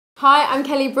Hi, I'm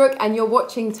Kelly Brook and you're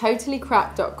watching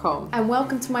TotallyCrap.com. And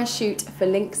welcome to my shoot for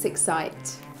Lynx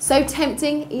Excite. So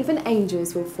tempting, even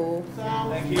angels will fall.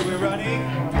 Thank you, we're running.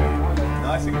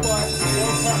 Nice and quiet.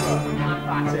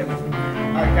 That's it.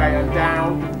 Okay, and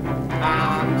down,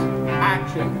 and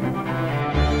action.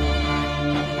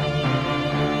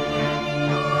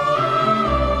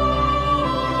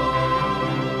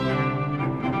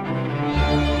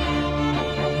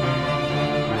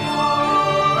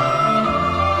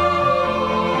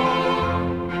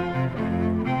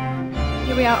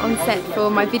 Here we are on set for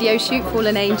my video shoot,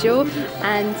 Fallen Angel,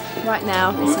 and right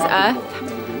now this is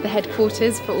Earth, the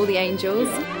headquarters for all the angels.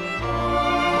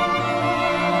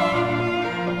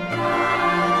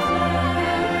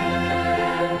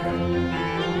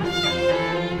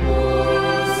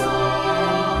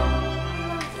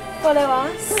 Follow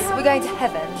us. We're going to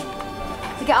heaven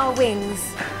to get our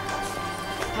wings.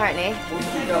 Apparently.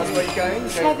 Girls, where are you going?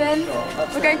 Heaven.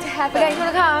 We're going to heaven. Okay, you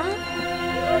want to come?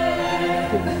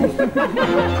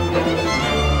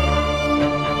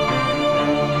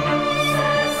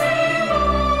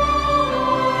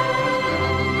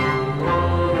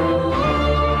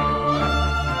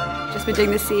 Just been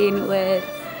doing the scene with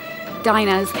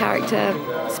Dinah's character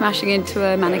smashing into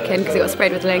a mannequin because it got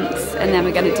sprayed with Lynx, and then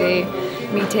we're going to do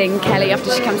meeting Kelly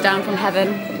after she comes down from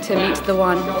heaven to meet the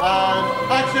one.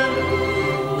 Action!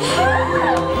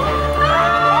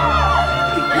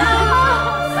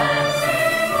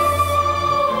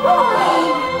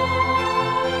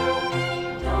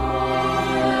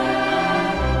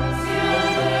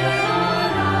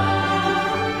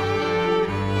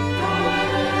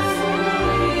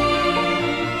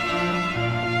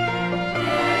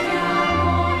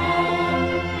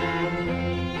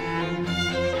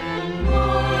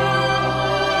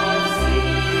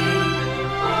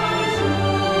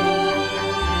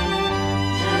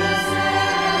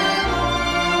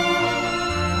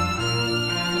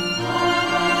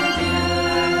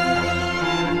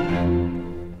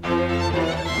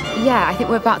 Yeah, I think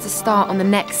we're about to start on the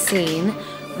next scene,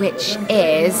 which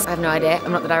is, I have no idea,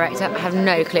 I'm not the director, I have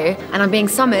no clue, and I'm being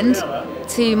summoned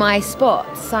to my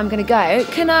spot, so I'm gonna go.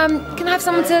 Can I have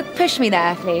someone to push me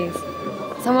there, please?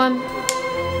 Someone?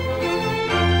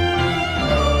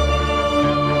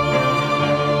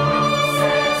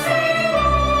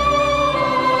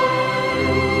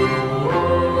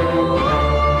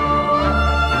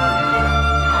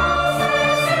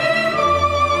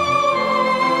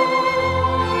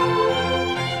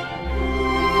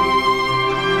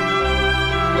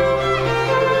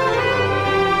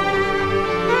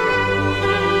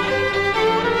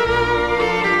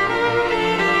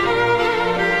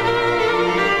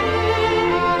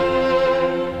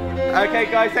 Okay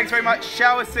guys, thanks very much.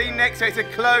 Shower scene next, so it's a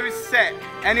closed set.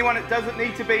 Anyone that doesn't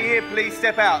need to be here, please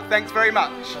step out. Thanks very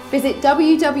much. Visit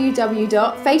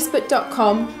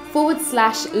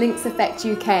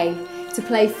www.facebook.com/LynxEffectUK to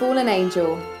play Fallen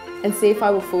Angel and see if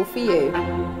I will fall for you.